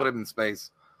 Like we'll put him in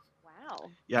space. Wow.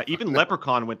 Yeah, even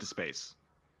Leprechaun went to space.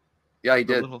 Yeah, he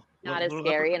The did. Not as little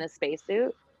scary Leprechaun. in a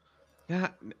spacesuit. Yeah,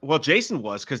 well, Jason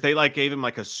was because they like gave him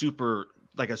like a super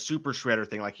shredder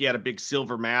thing. Like he had a big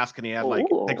silver mask and he had like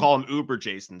they Ooh. call him Uber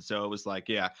Jason. So it was like,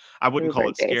 yeah, I wouldn't call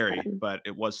Uber it scary, Jason. but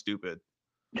it was stupid.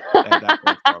 They had that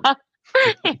going for 'em.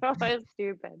 It was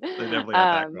stupid. They definitely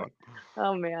had that going.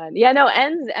 Oh man, yeah, no.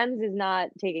 Ends is not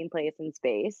taking place in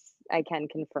space. I can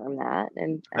confirm that.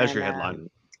 And That's your headline.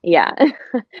 Yeah,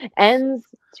 ends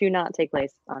to not take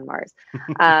place on Mars.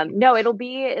 No, it'll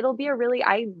be a really.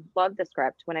 I loved the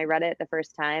script when I read it the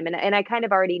first time, and I kind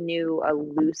of already knew a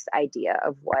loose idea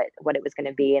of what it was going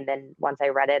to be, and then once I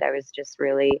read it, I was just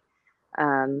really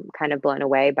kind of blown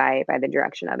away by the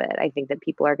direction of it. I think that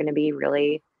people are going to be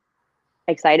really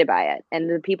excited by it, and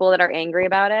the people that are angry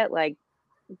about it, like,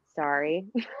 sorry,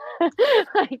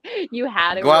 like you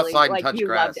had to Go really outside and like touch you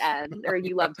grass. loved Ends or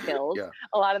you loved Kills Yeah.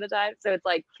 a lot of the time. So it's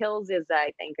like Kills is,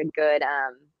 I think, a good.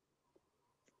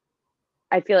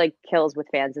 I feel like Kills with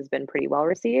fans has been pretty well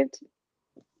received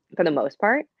for the most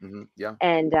part, Yeah.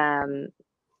 and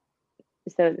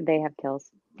so they have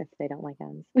Kills if they don't like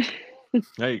Ends.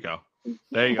 There you go.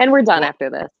 There you go. And we're done Well, after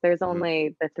this. There's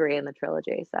only the 3 in the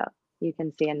trilogy, so you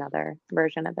can see another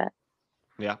version of it.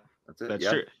 Yeah, That's it. that's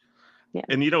yeah. true. Yeah.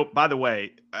 And by the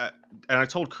way, and I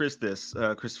told Chris this,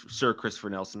 Sir Christopher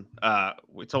Nelson.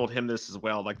 We told him this as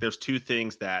well. Like, there's 2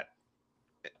 things that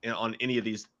on any of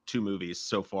these 2 movies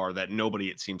so far that nobody,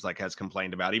 it seems like, has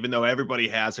complained about, even though everybody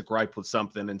has a gripe with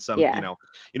something and some, Yeah.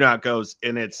 you know how it goes.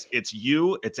 And it's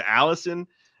Allison.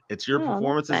 It's your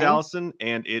performance as nice. Allison,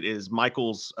 and it is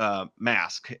Michael's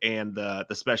mask and the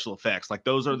special effects. Like,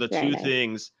 those are the Very 2 nice.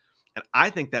 things. And I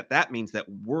think that means that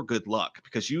we're good luck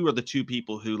because you are the 2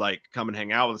 people who like come and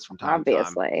hang out with us from time to time.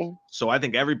 Obviously. So I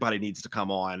think everybody needs to come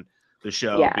on the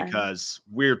show Yeah. because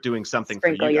we're doing something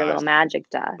Sprinkle for you your guys. little magic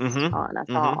dust Mhm, on us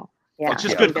mhm. all. Yeah, It's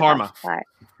just I good think karma. that's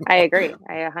I agree.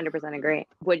 I 100% agree.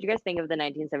 What did you guys think of the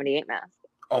 1978 mask?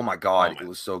 Oh my God, Oh, it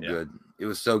was so yeah. good. It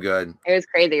was so good. It was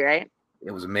crazy, right?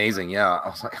 It was amazing. Yeah, I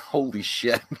was like, holy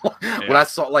shit. When Yeah. I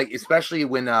saw, like, especially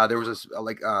when there was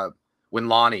when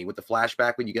Lonnie with the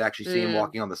flashback, when you could actually see him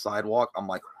walking on the sidewalk, I'm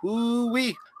like,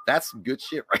 hoo-wee, that's some good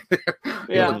shit right there.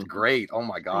 Yeah. It looked great. Oh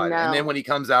my God. And then when he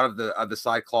comes out of the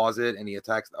side closet and he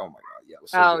attacks, oh my God, yeah, it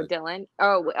was so good. Dylan.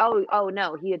 Oh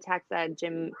no, he attacks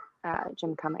Jim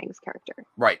Jim Cummings' character.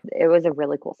 Right. It was a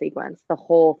really cool sequence. The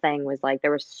whole thing was like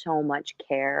there was so much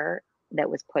care that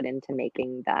was put into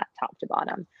making that top to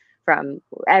bottom. From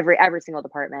every single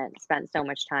department spent so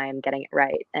much time getting it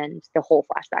right, and the whole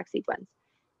flashback sequence.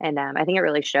 And I think it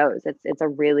really shows. It's a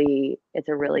really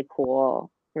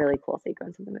cool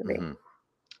sequence in the movie. Mm-hmm.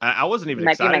 I wasn't even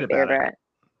Might be my excited about it. favorite.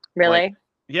 Really? Like,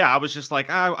 yeah, I was just like,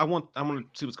 I want to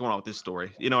see what's going on with this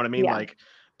story. You know what I mean? Yeah. Like,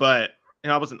 but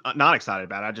I wasn't not excited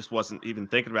about it. I just wasn't even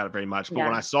thinking about it very much. But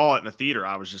when Yeah. I saw it in the theater,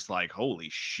 I was just like, holy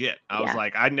shit. I was Yeah.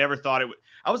 like, I never thought it would.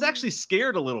 I was actually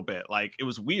scared a little bit. Like, it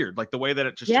was weird. Like the way that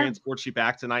it just Yeah. transports you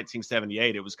back to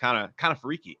 1978. It was kind of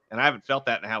freaky. And I haven't felt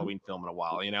that in a Halloween film in a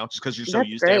while, just because you're so That's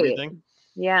used to great. everything.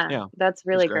 Yeah, Yeah, that's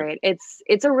really great.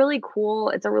 It's a really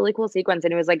cool sequence,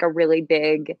 and it was like a really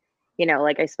big,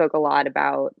 like I spoke a lot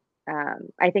about.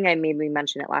 I think I maybe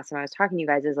mentioned it last time I was talking to you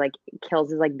guys. Is like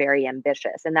Kills is like very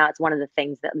ambitious, and that's one of the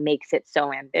things that makes it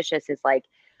so ambitious. Is like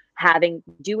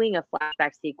doing a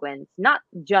flashback sequence, not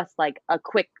just like a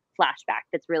quick flashback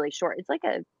that's really short. It's like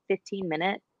a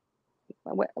 15-minute.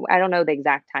 I don't know the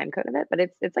exact time code of it, but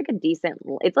it's like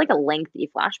it's like a lengthy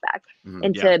flashback. Mhm.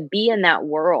 And Yeah. to be in that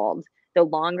world, the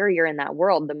longer you're in that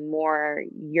world, the more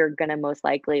you're gonna most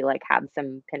likely like have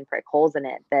some pinprick holes in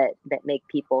it that make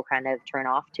people kind of turn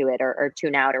off to it or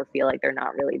tune out or feel like they're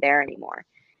not really there anymore.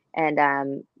 And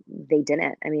they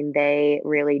didn't. I mean, they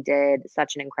really did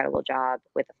such an incredible job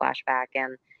with the flashback,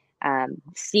 and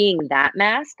seeing that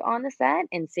mask on the set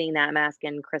and seeing that mask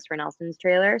in Sir Christopher Nelson's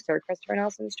trailer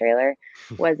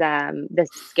was the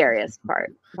scariest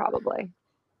part, probably.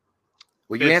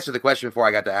 Well, you answered the question before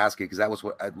I got to ask you, because that was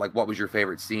what was your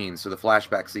favorite scene? So the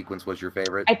flashback sequence was your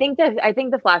favorite? I think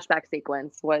the flashback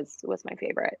sequence was my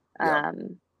favorite. Yeah.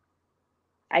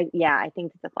 I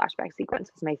think that the flashback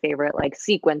sequence was my favorite like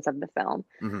sequence of the film.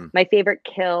 Mm-hmm. My favorite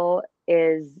kill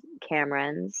is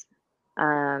Cameron's.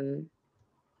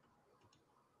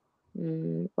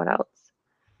 What else?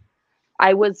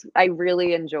 I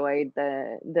really enjoyed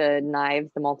the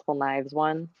knives, the multiple knives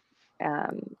one.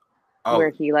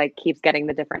 Where he like keeps getting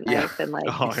the different knives and like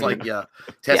Oh, It's like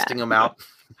testing them out.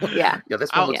 Yeah. Yeah, this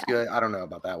one looks good. I don't know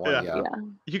about that one. Yeah. Yeah.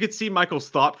 You could see Michael's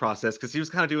thought process because he was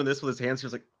kind of doing this with his hands. He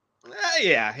was like,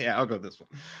 yeah, I'll go this one.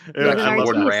 Like an some artiste.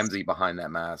 Gordon Ramsay behind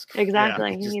that mask.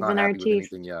 Exactly. He's just He's not an happy with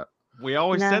artiste. anything yet. We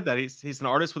always No. said that he's an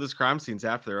artist with his crime scenes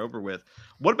after they're over with.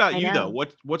 What about I you know. though?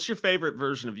 What's your favorite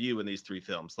version of you in these three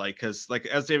films? Like, because like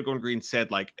as David Gordon Green said,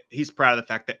 like he's proud of the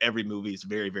fact that every movie is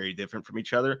very, very different from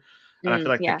each other. And I feel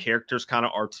like yeah. the characters kind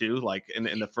of are too. Like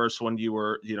in the first one, you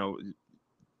were,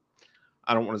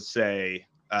 I don't want to say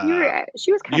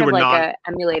She was kind you of were like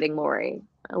emulating Lori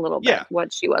a little bit, Yeah.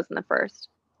 what she was in the first.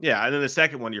 yeah, and then the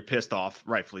second one, you're pissed off,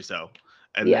 rightfully so.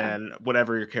 And Yeah. then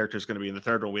whatever your character is going to be in the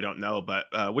third one, we don't know. But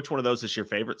which one of those is your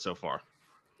favorite so far?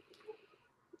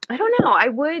 I don't know. I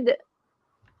would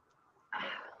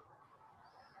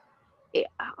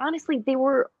honestly, they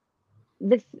were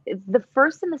the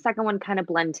first and the second one kind of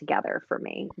blend together for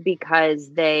me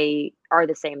because they are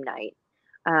the same night.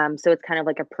 So it's kind of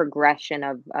like a progression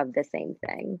of the same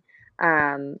thing.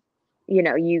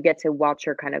 You get to watch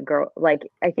her kind of grow.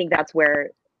 Like, I think that's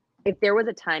where, if there was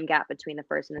a time gap between the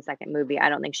first and the second movie, I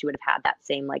don't think she would have had that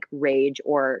same like rage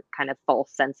or kind of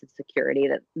false sense of security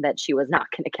that she was not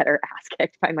going to get her ass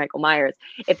kicked by Michael Myers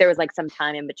if there was like some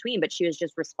time in between. But she was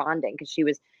just responding because she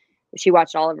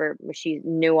watched she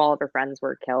knew all of her friends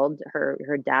were killed.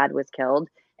 Her dad was killed,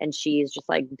 and she's just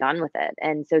like done with it.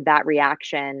 And so that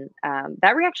reaction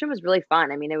was really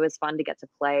fun. I mean, it was fun to get to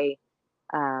play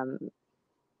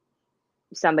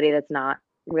somebody that's not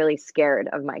really scared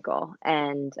of Michael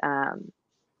and kind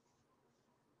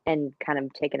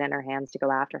of take it in her hands to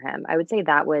go after him. I would say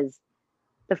that was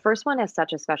the first one has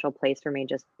such a special place for me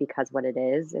just because what it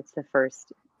is. It's the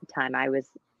first time I was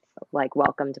like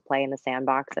welcome to play in the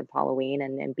sandbox of Halloween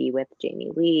and be with Jamie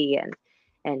Lee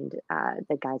and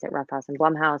the guys at Rough House and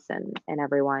Blumhouse and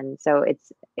everyone. So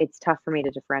it's tough for me to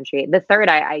differentiate. The third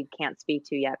I can't speak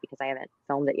to yet because I haven't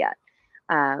filmed it yet.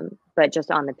 But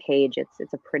just on the page,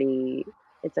 it's a pretty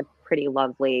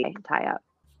lovely tie up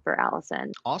for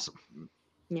Allison. Awesome.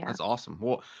 Yeah, That's awesome.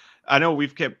 Well, I know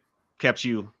we've kept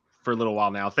you for a little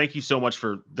while now. Thank you so much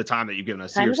for the time that you've given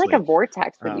us. Time's Seriously. like a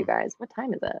vortex with you guys. What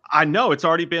time is it? I know it's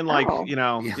already been like, Oh.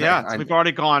 we've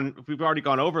already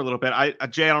gone over a little bit.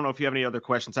 Jay, I don't know if you have any other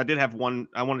questions. I did have one.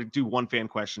 I wanted to do one fan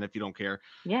question if you don't care.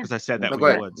 Yeah. Because I said that No, we go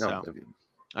ahead. would. No, So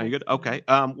are you good? Okay.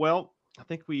 Well, I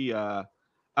think we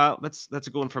that's a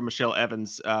good one from Michelle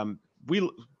Evans. We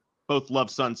both love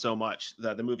Sun so much,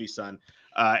 the movie Sun.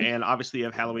 And obviously you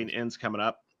have Halloween Ends coming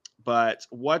up. But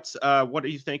what are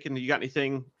you thinking? You got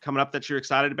anything coming up that you're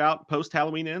excited about post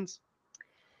Halloween Ends?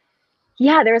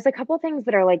 Yeah, there's a couple things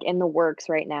that are like in the works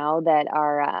right now that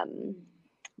are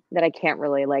that I can't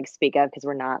really like speak of because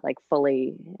we're not like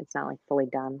fully, it's not like fully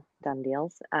done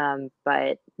deals.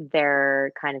 But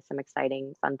they're kind of some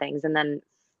exciting fun things. And then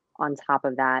on top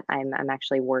of that, I'm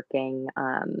actually working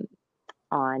on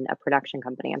a production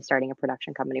company. I'm starting a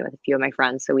production company with a few of my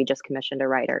friends. So we just commissioned a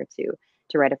writer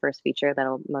to write a first feature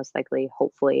that'll most likely,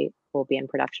 hopefully, will be in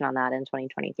production on that in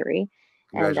 2023.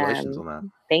 Congratulations And on that.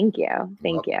 thank you,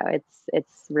 thank you.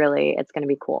 It's really, it's going to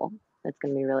be cool. It's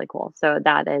going to be really cool. So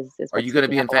that is. Are you going to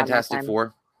be in Fantastic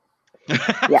Four?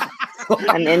 Yeah,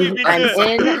 I'm in. I'm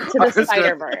in to the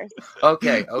Spider-Verse.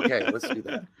 Okay, let's do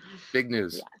that. Big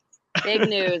news. Yes. Big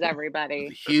news, everybody.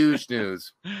 Huge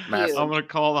news. Massive. I'm going to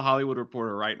call the Hollywood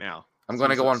Reporter right now. I'm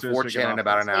going to go on 4chan in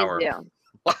about an hour.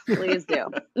 Please do.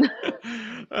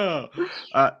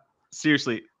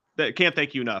 Seriously, can't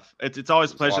thank you enough. It's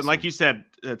always a pleasure. Awesome. And like you said,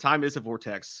 time is a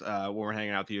vortex when we're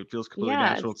hanging out with you. It feels completely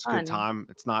natural. It's a good time.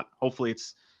 It's not. Hopefully,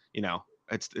 it's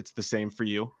it's the same for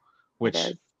you, which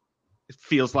it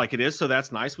feels like it is. So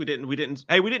that's nice. We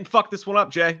didn't fuck this one up,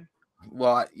 Jay.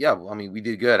 Well, yeah. I mean, we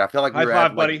did good. I felt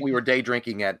like we were day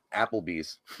drinking at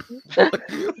Applebee's.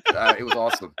 It was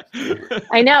awesome.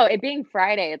 I know, it being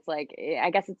Friday, it's like, I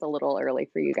guess it's a little early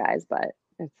for you guys, but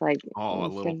it's like a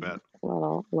little bit,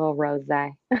 little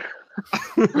rosé,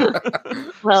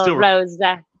 little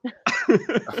rosé.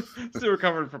 Still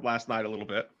recovering from last night a little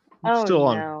bit. Oh,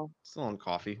 still no. on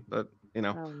coffee, but you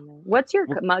know. Oh, no. What's your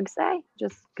mug say?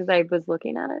 Just because I was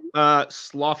looking at it.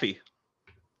 Sloffy.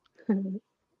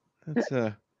 It's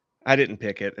I didn't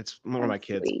pick it. It's one of my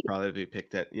kids probably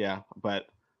picked it. Yeah, but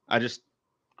I just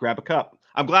grab a cup.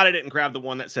 I'm glad I didn't grab the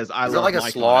one that says "I love." Is it like a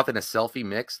sloth and a selfie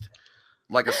mixed?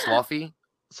 Like a sloffy?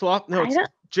 Sloth? No,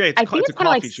 Jay. It's a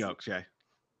coffee joke, Jay.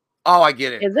 Oh, I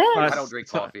get it. Is it? I don't drink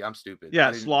coffee. I'm stupid.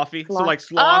 Yeah, sloffy. So like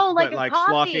sloth, oh, like but like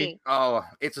coffee. sloppy. Oh,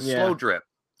 it's a slow drip.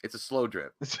 It's a slow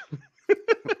drip.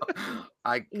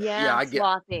 I get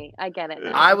slothy. I get it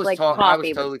now. I was like talking. I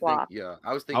was totally thinking. Yeah,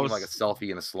 I was thinking like a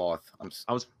selfie and a sloth.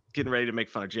 I was getting ready to make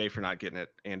fun of Jay for not getting it,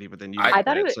 Andy, but then you. I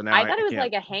thought it was. I thought it was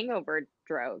like a hangover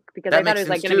joke because I thought it was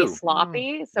like going to be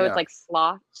sloppy. So it's like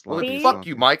sloth. Well, fuck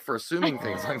you, Mike, for assuming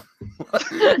things.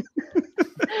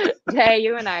 Jay,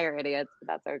 you and I are idiots.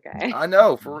 But that's okay. I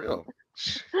know, for real.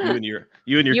 You and your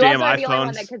damn iPhones. The only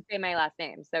one that could say my last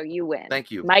name, so you win. Thank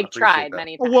you. Mike tried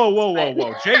many times.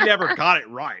 Whoa! Jay never got it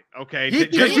right. Okay,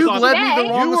 you led me the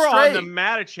wrong. You were on the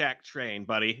Matichak train,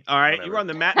 buddy. All right, you were on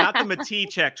the not the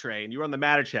Matichak train. You were on the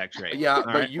Matichak train. Yeah,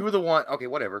 but you were the one. Okay,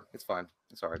 whatever. It's fine.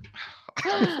 It's all right.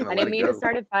 I didn't mean to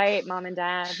start a fight, Mom and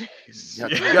Dad. Yeah,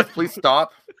 yes, please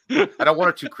stop. I don't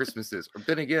want 2 Christmases. But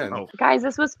then again, guys,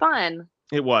 this was fun.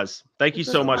 It was. Thank you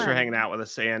so much for hanging out with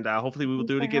us, and hopefully we will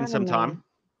do it again sometime.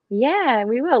 Yeah,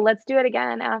 we will. Let's do it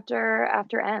again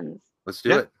after ends. Let's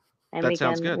do it. And we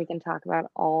can talk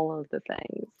about all of the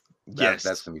things. Yes,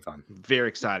 that's gonna be fun. Very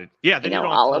excited. Yeah, then you don't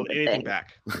all have of to the hold anything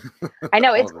things. back. I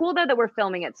know it's cool though that we're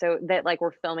filming it, so that like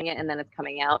we're filming it and then it's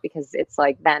coming out because it's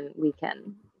like then we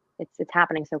can. It's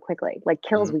happening so quickly. Like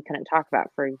kills we couldn't talk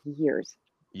about for years.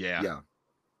 Yeah.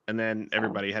 And then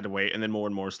everybody had to wait, and then more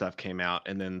and more stuff came out,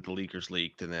 and then the leakers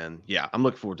leaked, and then I'm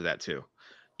looking forward to that too.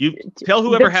 You tell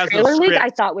whoever has the trailer leak. script. I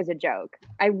thought was a joke.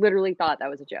 I literally thought that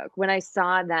was a joke when I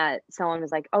saw that someone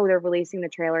was like, "Oh, they're releasing the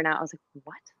trailer now." I was like,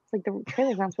 "What?" It's like the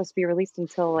trailer's not supposed to be released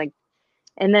until like.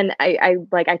 And then I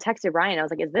texted Ryan. I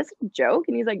was like, "Is this a joke?"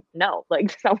 And he's like, "No,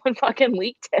 like someone fucking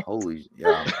leaked it." Holy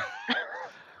yeah.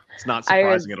 It's not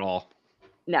surprising at all.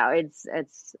 No, it's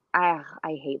I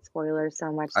hate spoilers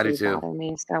so much. I do too. Bother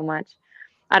me so much.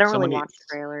 I don't really watch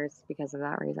trailers because of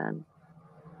that reason.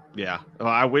 Yeah, well,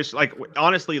 I wish, like,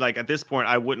 honestly, like at this point,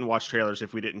 I wouldn't watch trailers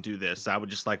if we didn't do this. I would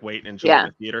just like wait and enjoy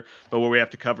the theater. But where we have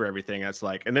to cover everything, that's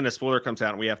like, and then a spoiler comes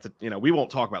out, and we have to, we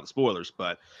won't talk about the spoilers.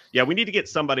 But yeah, we need to get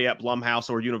somebody at Blumhouse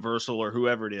or Universal or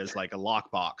whoever it is, like a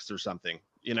lockbox or something.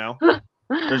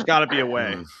 There's got to be a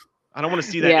way. I don't want to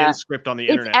see that in script on the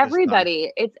internet. It's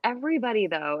everybody. It's everybody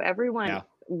though. Everyone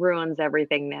ruins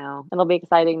everything now. It'll be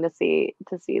exciting to see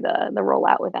the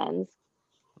rollout with ends.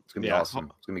 It's gonna be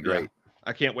awesome. It's gonna be great.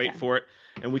 I can't wait for it,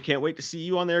 and we can't wait to see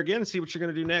you on there again and see what you're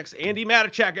gonna do next. Andi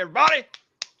Matichak, everybody.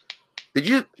 Did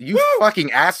you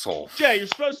fucking asshole? Jay, you're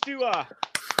supposed to.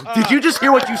 Did you just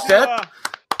hear what you said?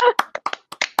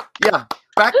 Yeah,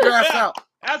 back your ass out.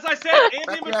 As I said,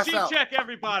 Andi Matichak,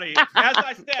 everybody. As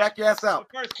I said, back your ass out.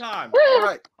 The first time.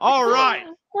 All right.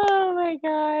 Oh my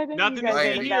God. Nothing to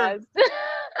see here.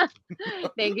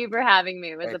 Thank you for having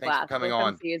me. It was a blast. For coming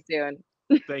on. See you soon.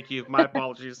 Thank you. My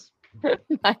apologies.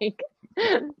 Mike.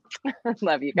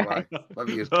 Love you guys. Love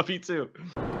you. Love you too.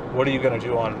 What are you going to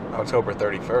do on October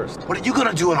 31st? What are you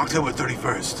gonna do on October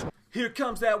 31st? Here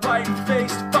comes that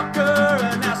white-faced fucker,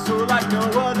 an asshole like no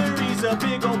other. He's a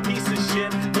big old piece of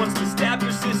shit. Wants to stab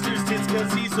your sister's tits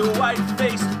cause he's a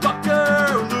white-faced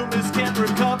fucker. Loomis can't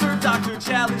recover. Dr.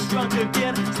 Challenge drunk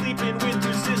again, sleeping with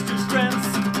your sister's friends.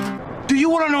 Do you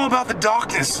want to know about the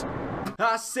darkness?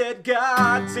 I said,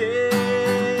 goddamn.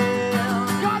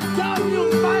 Goddamn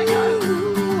you,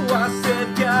 Michael! I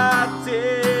said,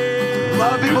 goddamn. A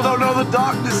lot of people don't know the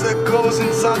darkness that goes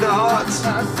inside their hearts.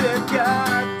 I said,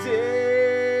 goddamn.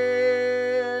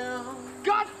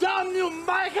 Goddamn you,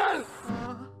 Michael!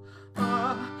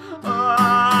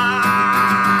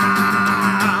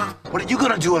 What are you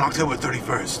gonna do on October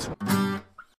 31st?